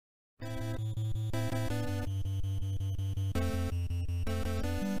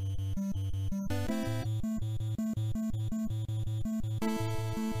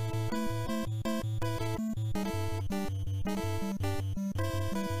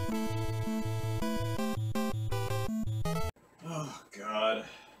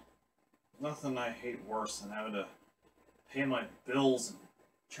nothing I hate worse than having to pay my bills and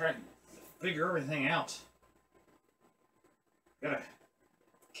try to figure everything out. Gotta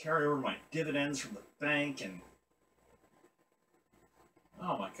carry over my dividends from the bank and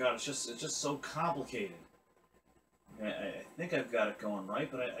oh my god, it's just so complicated. I think I've got it going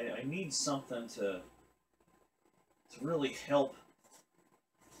right, but I need something to really help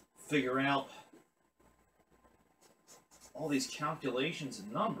figure out all these calculations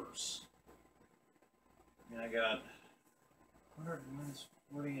and numbers. I mean, I got 100 minus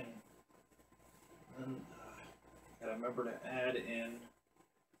 40, and then gotta remember to add in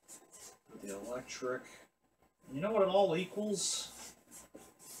the electric. And you know what it all equals?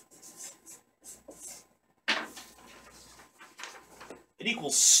 It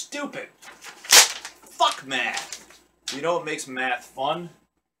equals stupid. Fuck math. You know what makes math fun?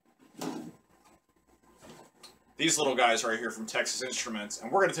 These little guys right here from Texas Instruments,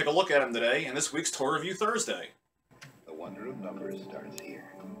 and we're going to take a look at them today in this week's Toy Review Thursday. The wonder of numbers starts here.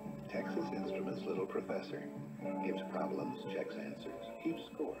 Texas Instruments' Little Professor gives problems, checks answers, keeps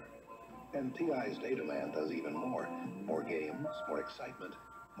score. And TI's Dataman does even more. More games, more excitement,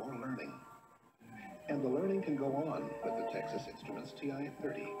 more learning. And the learning can go on with the Texas Instruments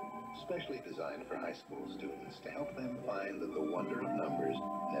TI-30, specially designed for high school students to help them find that the wonder of numbers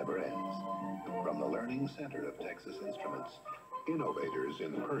never ends. From the Learning Center of Texas Instruments, innovators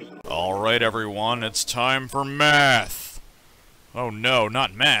in personal... Alright everyone, it's time for math! Oh no,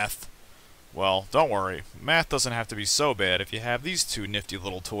 not math. Well, don't worry, math doesn't have to be so bad if you have these two nifty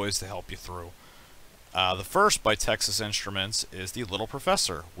little toys to help you through. The first by Texas Instruments is the Little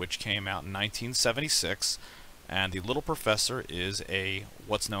Professor, which came out in 1976, and the Little Professor is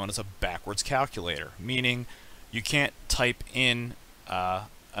what's known as a backwards calculator, meaning you can't type in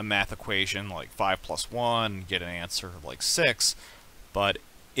a math equation like 5 plus 1 and get an answer like 6, but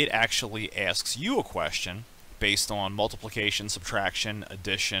it actually asks you a question based on multiplication, subtraction,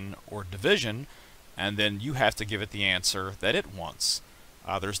 addition, or division, and then you have to give it the answer that it wants.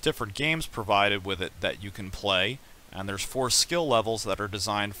 There's different games provided with it that you can play, and there's 4 skill levels that are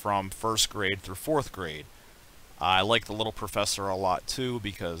designed from 1st grade through 4th grade. I like the Little Professor a lot too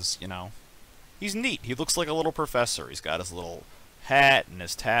because, you know, he's neat. He looks like a little professor. He's got his little hat and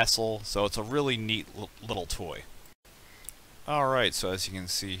his tassel, so it's a really neat little toy. Alright, so as you can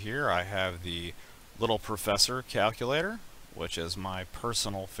see here, I have the Little Professor calculator, which is my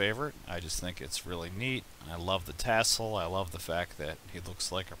personal favorite. I just think it's really neat. I love the tassel. I love the fact that he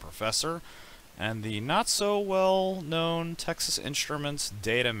looks like a professor. And the not so well known Texas Instruments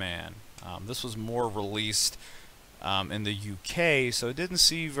Dataman. This was more released in the UK, so it didn't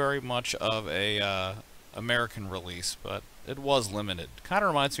see very much of a American release, but it was limited. Kind of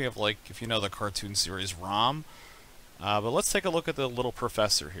reminds me of, like, if you know the cartoon series ROM. But let's take a look at the Little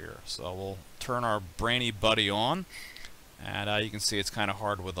Professor here. So we'll turn our brainy buddy on. And you can see it's kind of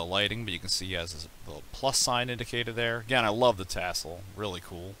hard with the lighting, but you can see he has his little plus sign indicated there. Again, I love the tassel. Really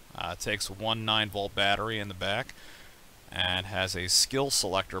cool. It takes one 9-volt battery in the back and has a skill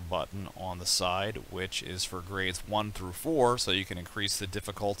selector button on the side, which is for grades 1 through 4, so you can increase the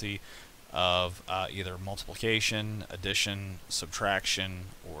difficulty of either multiplication, addition, subtraction,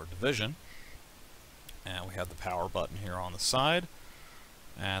 or division. And we have the power button here on the side.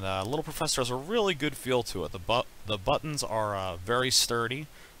 And Little Professor has a really good feel to it. The buttons are very sturdy,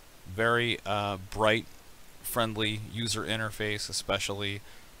 very bright, friendly user interface, especially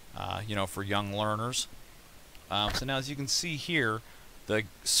you know, for young learners. So now, as you can see here, the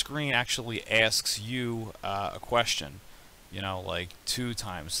screen actually asks you a question. You know, like 2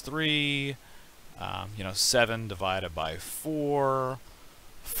 times 3, you know, 7 divided by 4,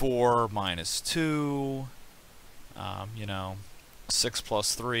 4 minus 2, you know, 6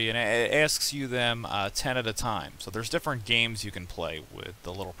 plus 3, and it asks you them 10 at a time. So there's different games you can play with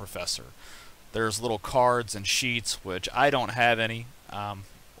the Little Professor. There's little cards and sheets, which I don't have any,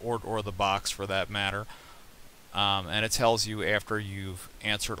 or the box for that matter. And it tells you after you've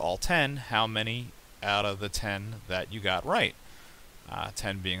answered all 10 how many out of the 10 that you got right.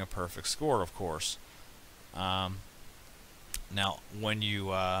 10 being a perfect score, of course. Now, when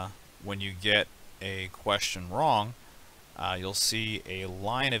you get a question wrong, you'll see a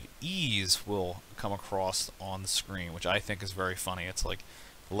line of E's will come across on the screen, which I think is very funny. It's like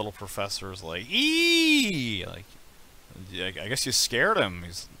the Little Professor's like, E! Like, I guess you scared him.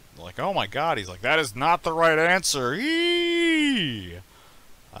 He's like, oh my god. He's like, that is not the right answer. E!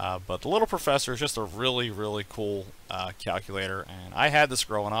 But the Little Professor is just a really, really cool calculator, and I had this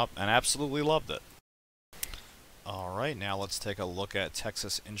growing up and absolutely loved it. Alright, now let's take a look at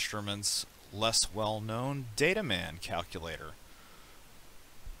Texas Instruments' less well-known Dataman calculator.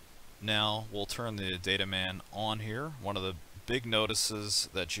 Now we'll turn the Dataman on here. One of the big notices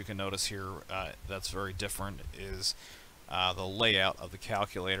that you can notice here that's very different is the layout of the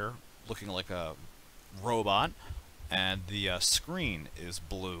calculator, looking like a robot, and the screen is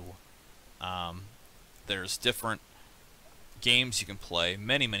blue. There's different games you can play,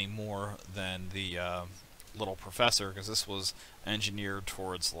 many more than the Little Professor, because this was engineered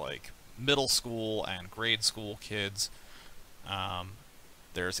towards like middle school and grade school kids.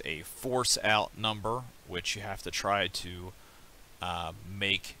 There's a force out number, which you have to try to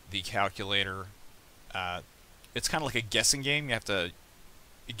make the calculator. It's kind of like a guessing game. You have to.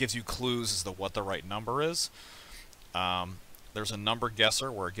 It gives you clues as to what the right number is. There's a number guesser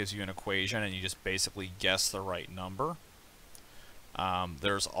where it gives you an equation and you just basically guess the right number.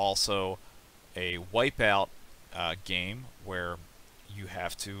 There's also a wipeout game where you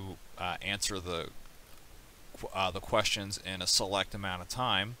have to answer the questions in a select amount of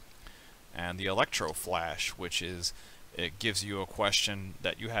time, and the electro flash, which is it gives you a question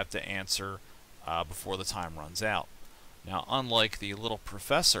that you have to answer before the time runs out. Now, unlike the Little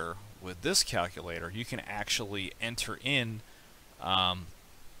Professor, with this calculator, you can actually enter in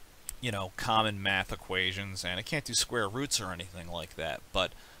you know, common math equations, and it can't do square roots or anything like that,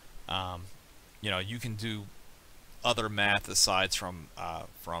 but you know, you can do other math aside from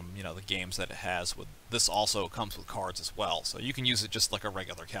you know, the games that it has. With this also comes with cards as well, so you can use it just like a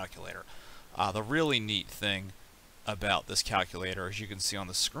regular calculator. The really neat thing about this calculator, as you can see on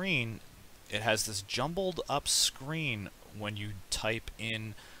the screen, it has this jumbled up screen when you type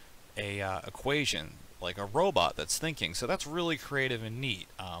in a equation, like a robot that's thinking. So that's really creative and neat.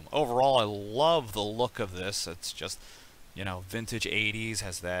 Overall, I love the look of this. It's just, you know, vintage 80s,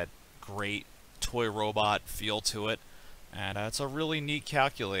 has that great toy robot feel to it, and it's a really neat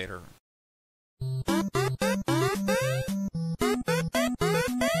calculator.